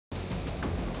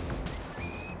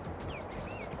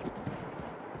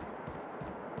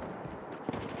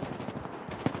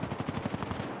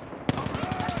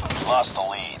lost the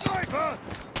lead. Sniper!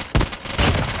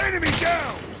 Enemy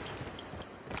down!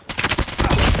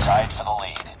 Tied for the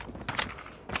lead.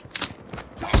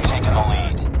 We've taken the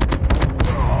lead.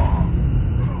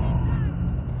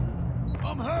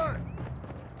 I'm hurt!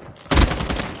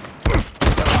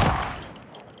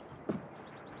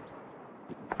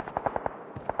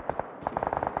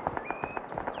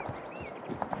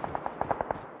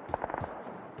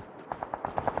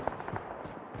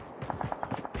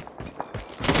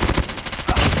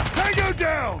 Tango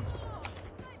down!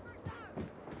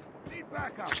 Need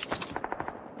backup!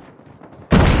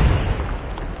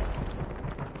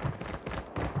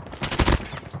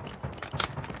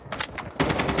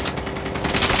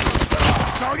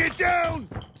 Target down!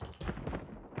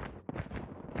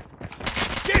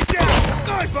 Get down!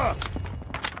 Sniper!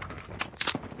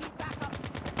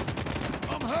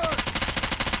 I'm hurt!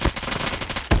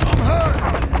 I'm hurt!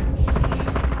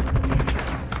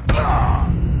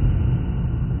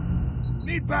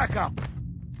 Need backup!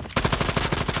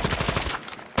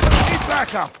 Need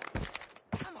backup!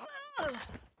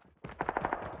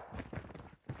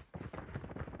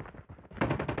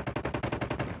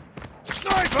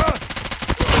 Sniper!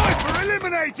 Sniper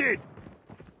eliminated!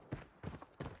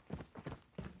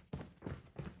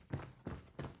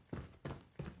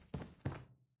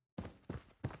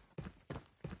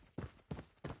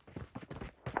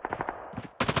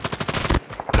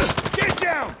 Get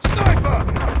down! Sniper!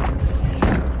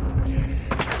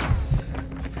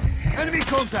 Enemy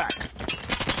contact!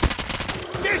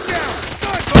 Get down!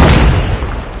 Sniper!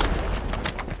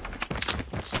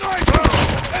 Sniper!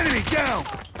 Enemy down!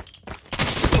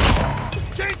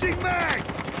 Changing mag!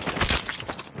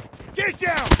 Get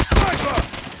down! Sniper!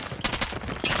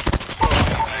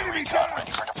 UAV recon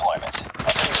ready for deployment.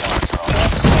 Artillery drone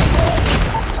on standby.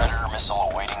 Predator missile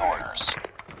awaiting orders.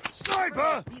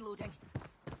 Sniper! Reloading.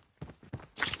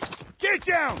 Get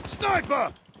down!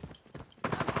 Sniper!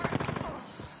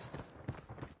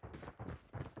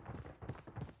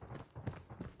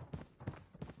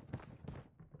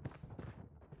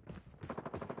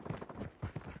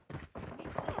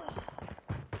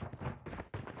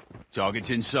 Target's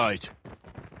in sight.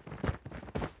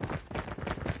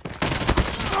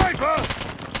 Sniper!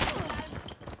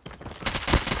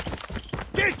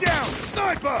 Get down!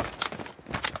 Sniper!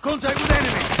 Contact with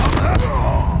enemy!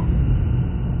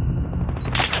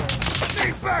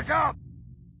 Need backup!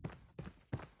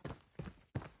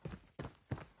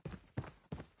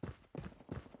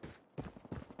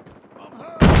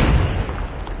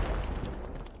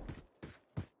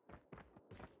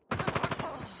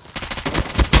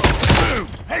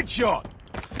 Headshot!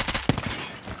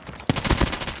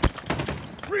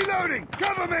 Reloading!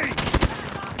 Cover me!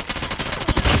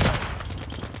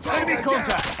 Enemy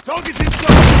contact! Target's inside!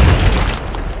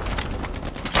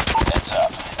 Heads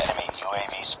up. Enemy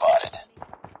UAV spotted.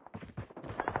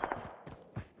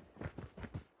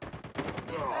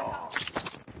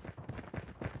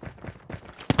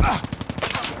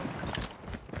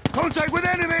 Contact with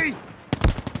enemy!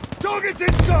 Target's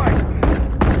inside!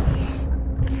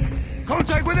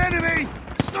 Contact with enemy!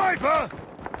 Sniper!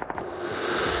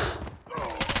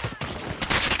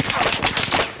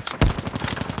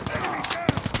 Enemy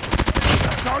down!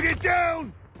 Target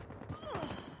down!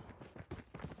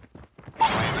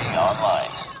 UAV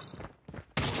online.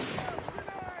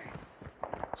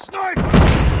 Sniper!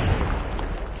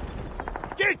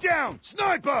 Get down!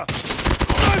 Sniper!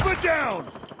 Sniper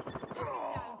down!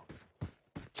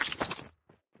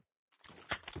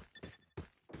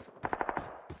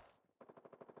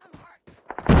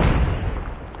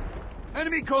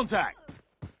 Enemy contact!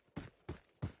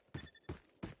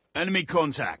 Enemy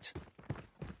contact!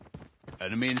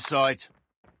 Enemy in sight!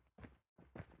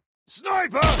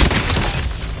 Sniper!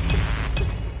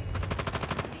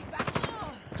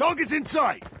 Target's in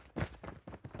sight!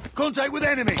 Contact with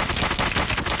enemy!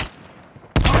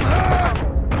 I'm hurt!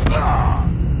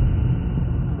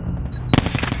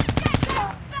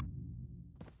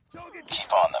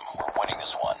 Keep on them. We're winning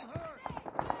this one.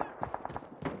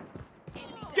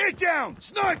 Get down!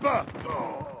 Sniper!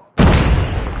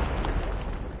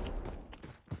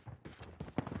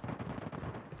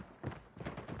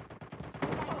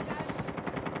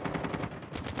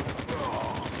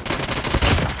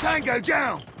 Tango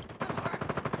down!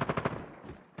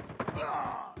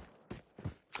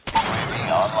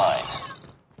 UAV online.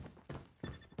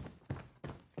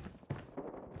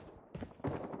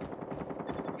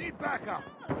 Need backup!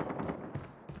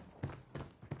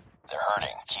 They're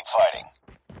hurting. Keep fighting.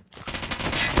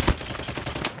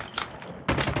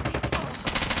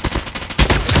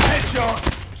 Headshot!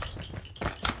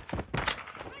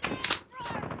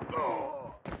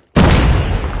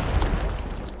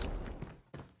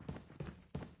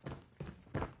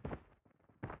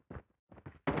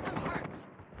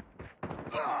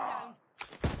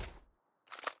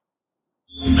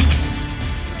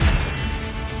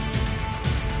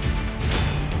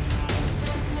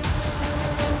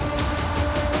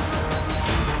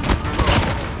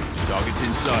 Target's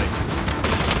in sight.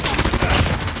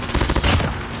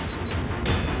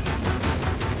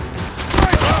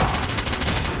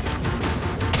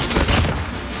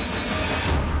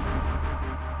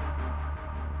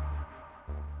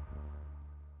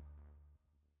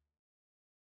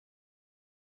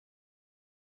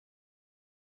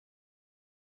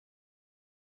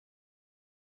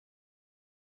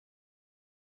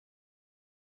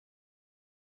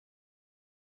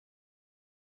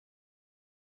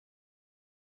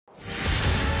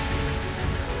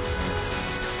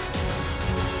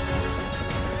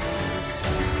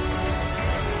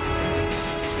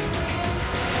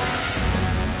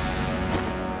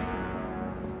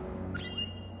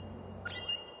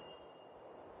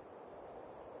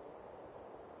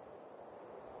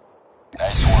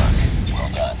 Nice work. Well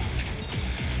done.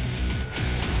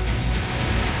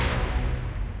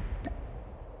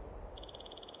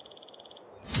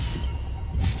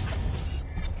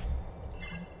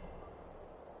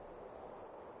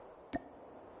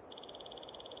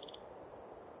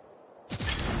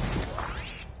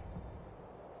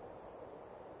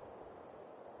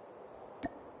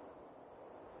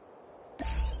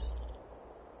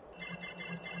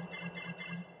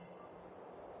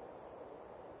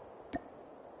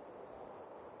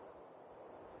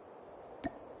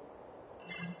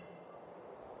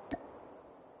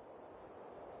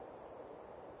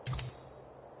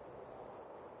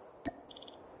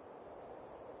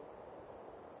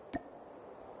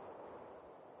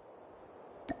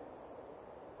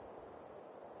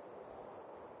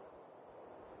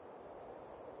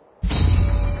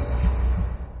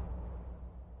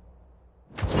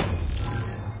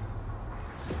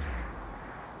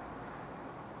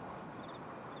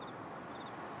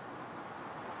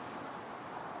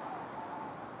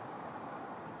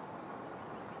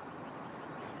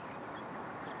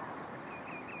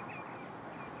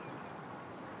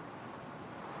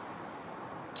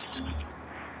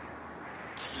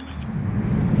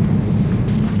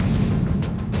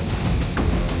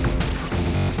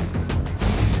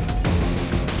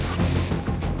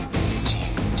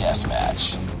 Team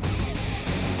deathmatch.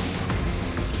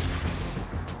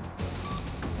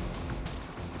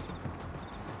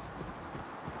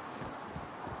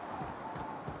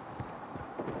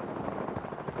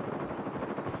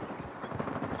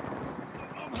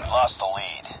 We lost the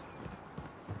lead.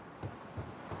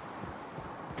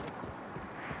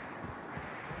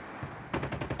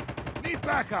 Need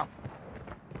backup.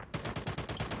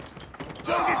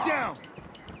 Target down.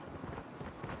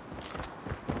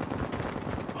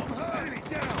 I'm hurt. Enemy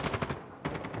down.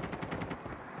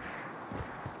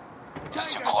 It's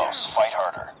too Tango close. down. Fight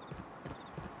harder.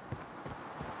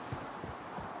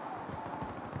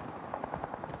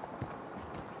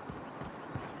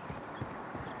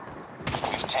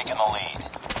 We've taken the lead.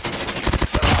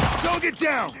 Target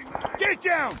down. Get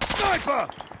down. Sniper.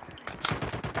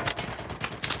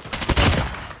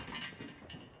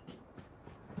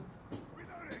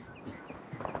 Reloading.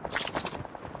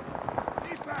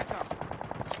 Need backup.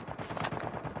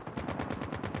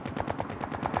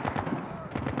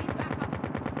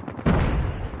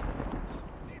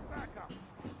 Need backup.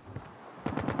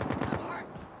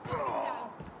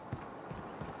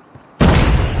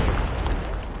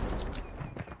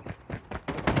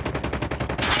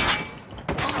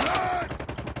 I'm hurt.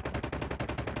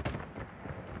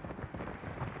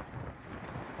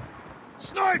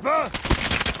 Sniper!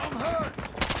 I'm hurt!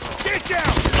 Get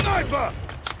down! Sniper!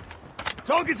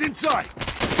 Target's in sight!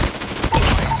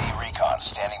 UAV recon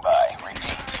standing by.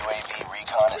 Repeat, UAV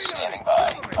recon is standing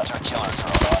by. Hunter killer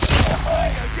drone on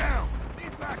standby. Tango down!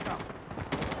 Need backup!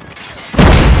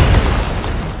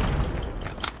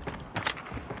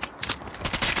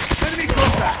 Enemy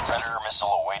contact! Predator missile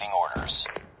awaiting orders.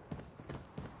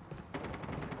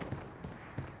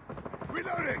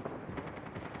 Reloading!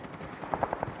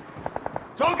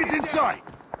 Target's in sight!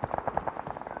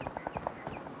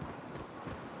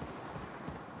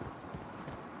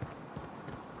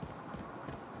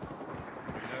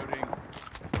 Reloading.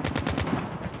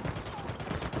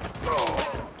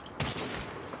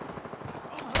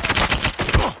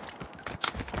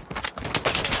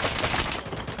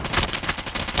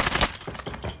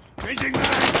 Changing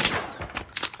mag!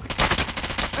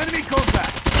 Enemy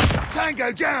contact!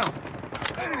 Tango down!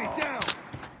 Enemy down!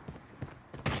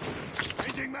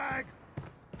 Changing mag!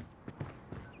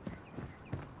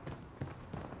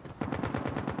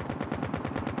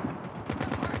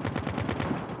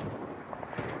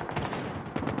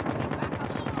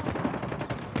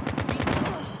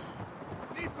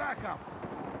 Need backup!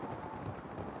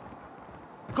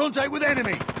 Contact with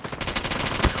enemy!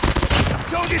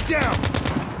 Target down!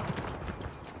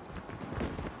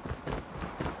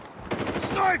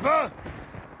 Sniper!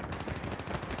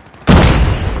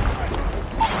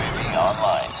 UAV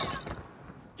online.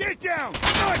 Get down!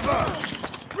 Sniper!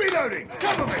 Reloading!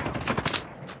 Cover me!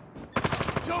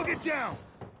 Target down!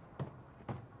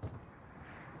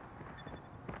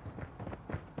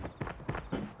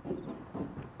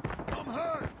 I'm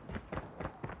hurt!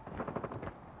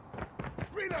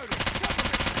 Reloading! Cover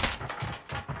me!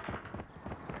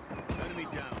 Enemy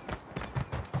down.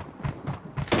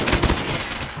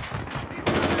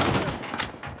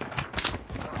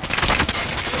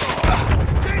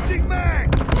 Changing mag!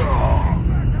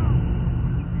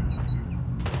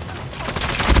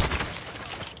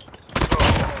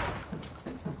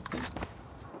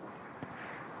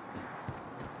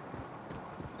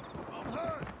 I'm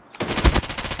hurt!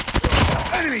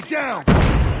 Enemy down!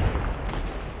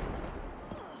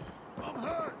 I'm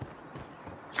hurt!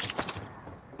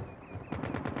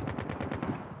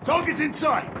 Target's in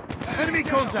sight! Enemy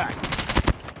contact!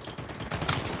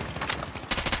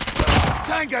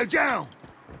 Tango down!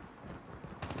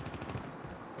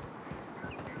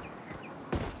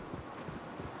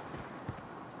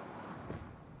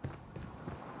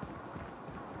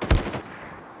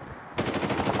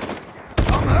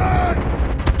 I'm hurt!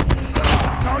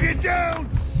 Target down!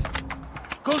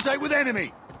 Contact with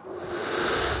enemy!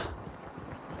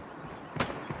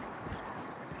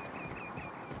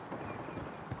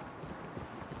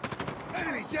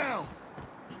 Enemy down!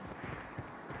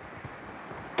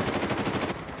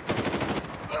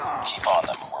 Keep on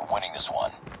them. We're winning this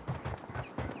one.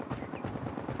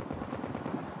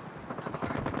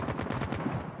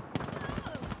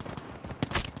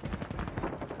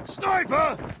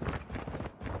 Sniper!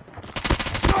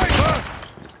 Sniper!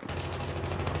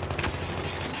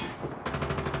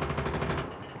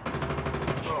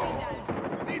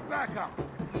 Need backup.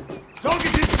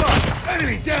 Target's in sight.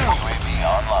 Enemy down. UAV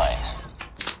online.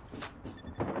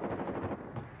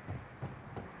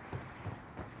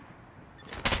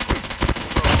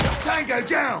 Tango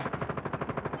down.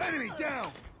 Enemy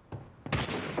down.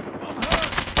 I'm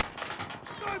hurt.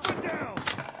 Sniper down.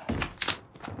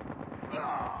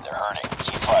 They're hurting.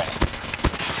 Keep fighting.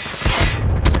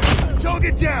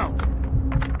 Target down.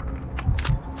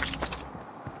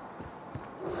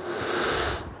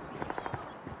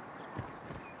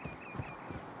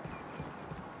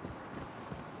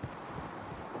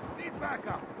 Need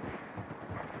backup.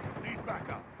 Need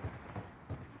backup.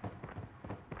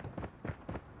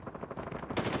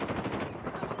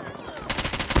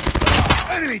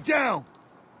 Enemy down.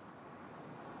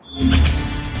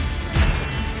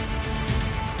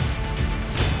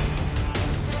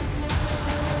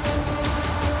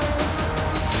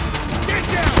 Get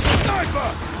down. Sniper.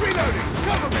 Reloading.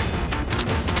 Cover me.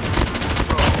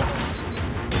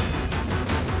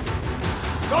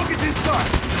 Target's in sight.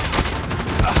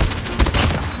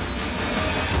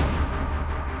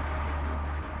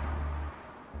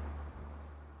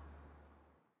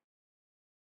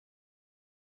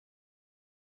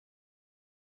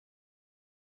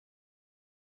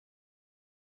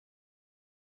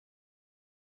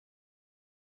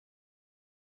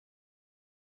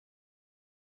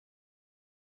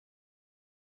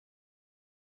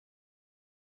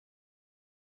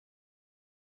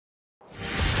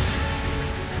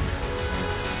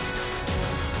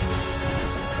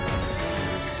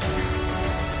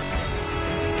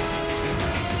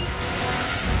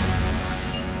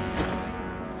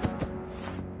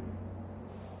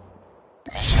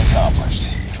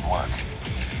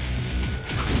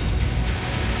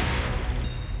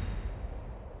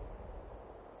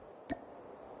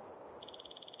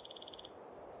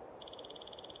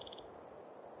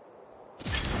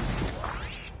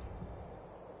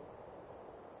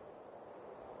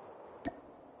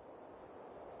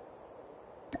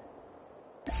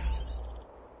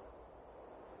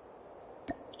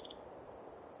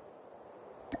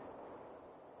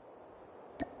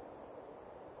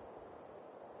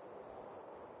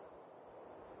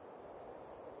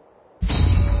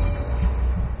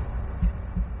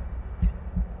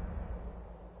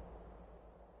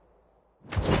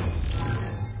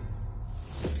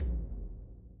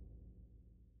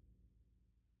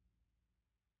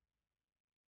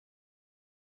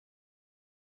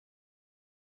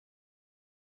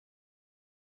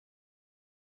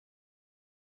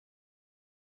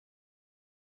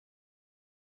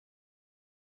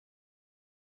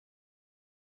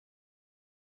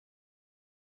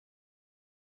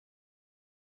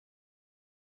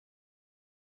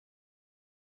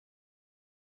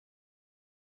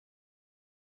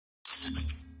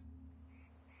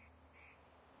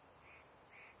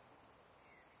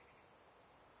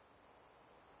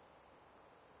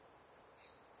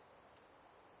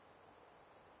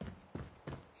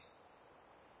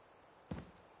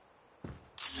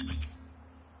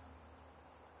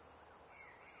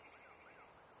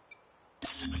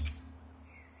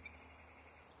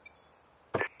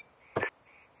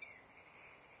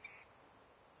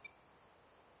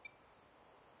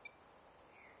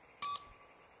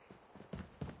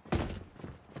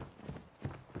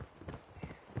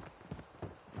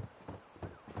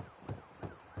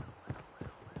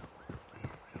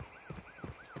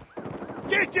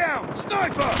 Get down!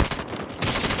 Sniper!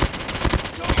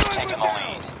 You've taken the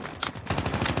lead.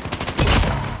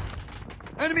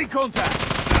 Enemy contact!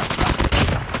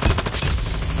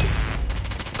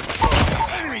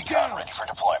 UAV recon ready for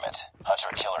deployment.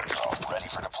 Hunter-killer drone ready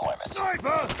for deployment.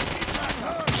 Sniper!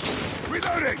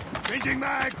 Reloading! Changing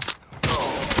mag!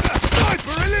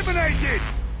 Sniper eliminated!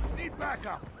 Need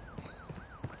backup!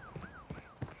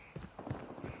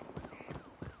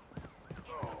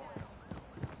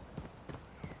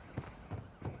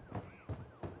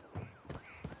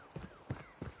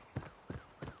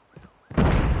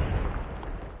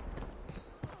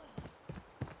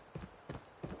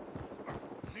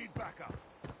 Need backup!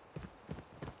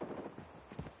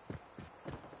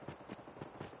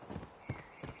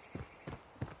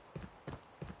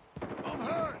 I'm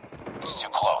hurt! It's too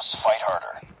close. Fight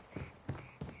harder.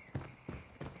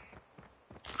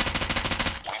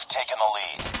 We've taken the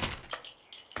lead.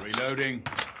 Reloading.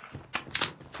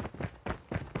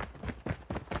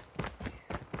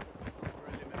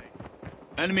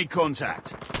 Enemy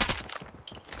contact.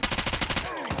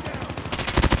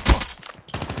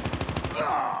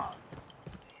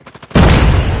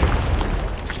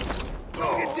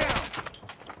 Target down.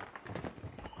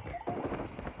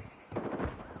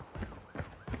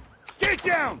 Get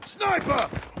down! Sniper!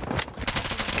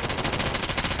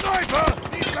 Sniper!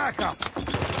 Need backup!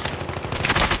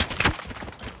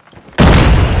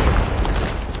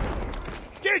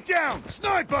 Get down!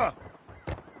 Sniper!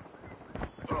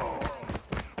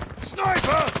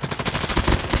 Sniper!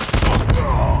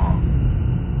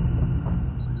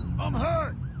 I'm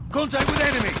hurt! Contact with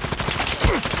enemy!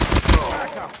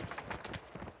 Backup!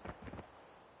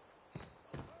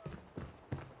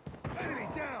 Enemy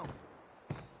down!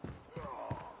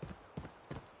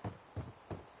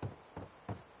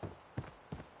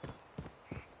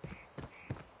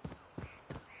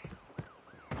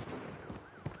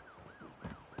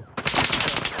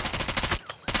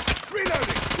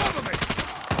 Reloading! Cover me!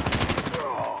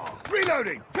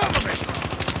 Reloading! Cover me!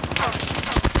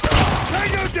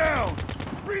 Tango down!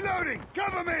 Reloading!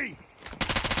 Cover me!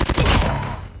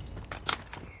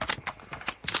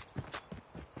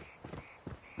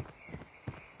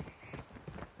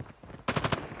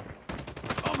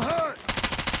 I'm hurt!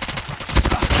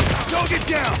 Target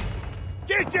down!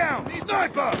 Get down!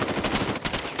 Sniper!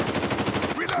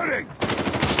 Reloading!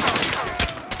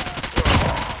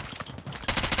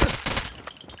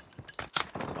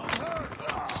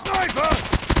 Sniper!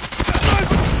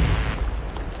 Sniper!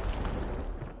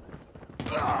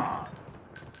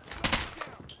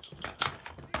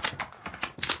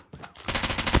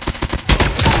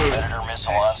 Predator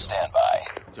missile on standby.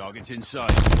 Target's in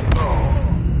sight.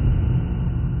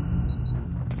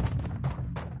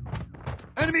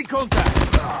 Enemy contact!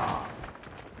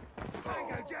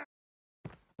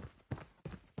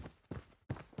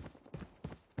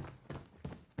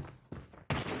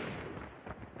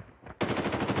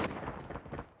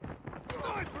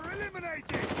 Sniper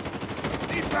eliminated!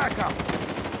 Need backup!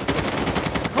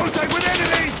 Contact with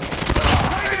enemy!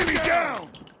 Enemy down!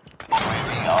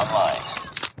 UAV online.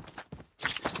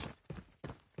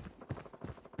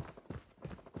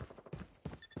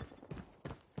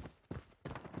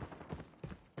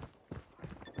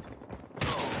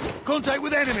 Contact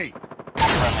with enemy!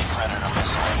 Friendly Predator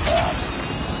missile inbound.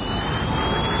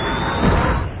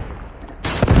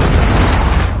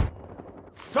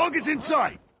 Target's in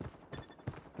sight!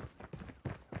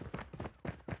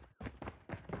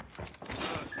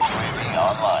 UAV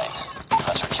online.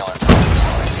 Hunter-killer drone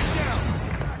deployed.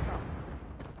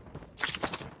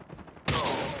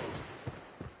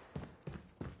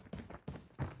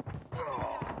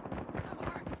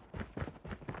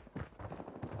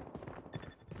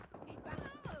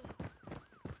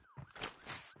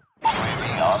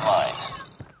 UAV online.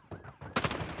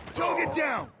 Target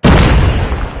down!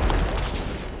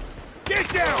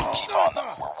 Get down! Keep on them.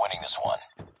 We're winning this one.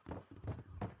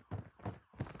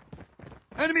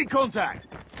 Enemy contact!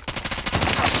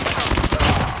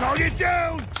 Target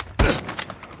down!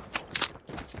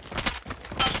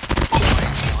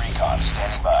 UAV recon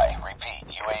standing by. Repeat.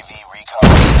 UAV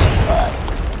recon standing by.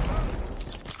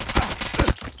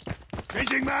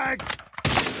 Changing mag!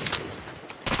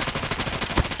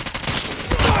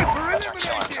 Sniper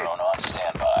Hunter-killer eliminated! drone on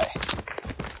standby.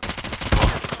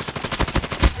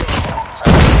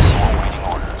 Predator missile awaiting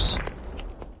orders.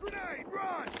 Grenade,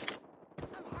 run!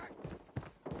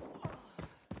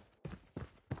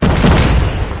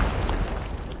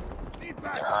 Need They're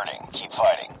backup! hurting. Keep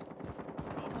fighting.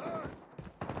 I'm hurt!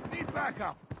 Need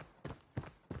backup!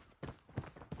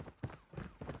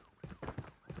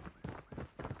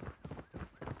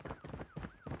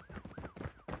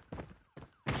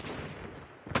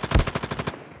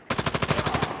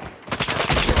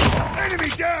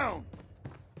 down!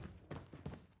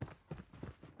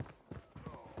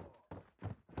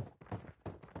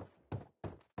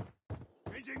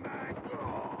 Changing mag!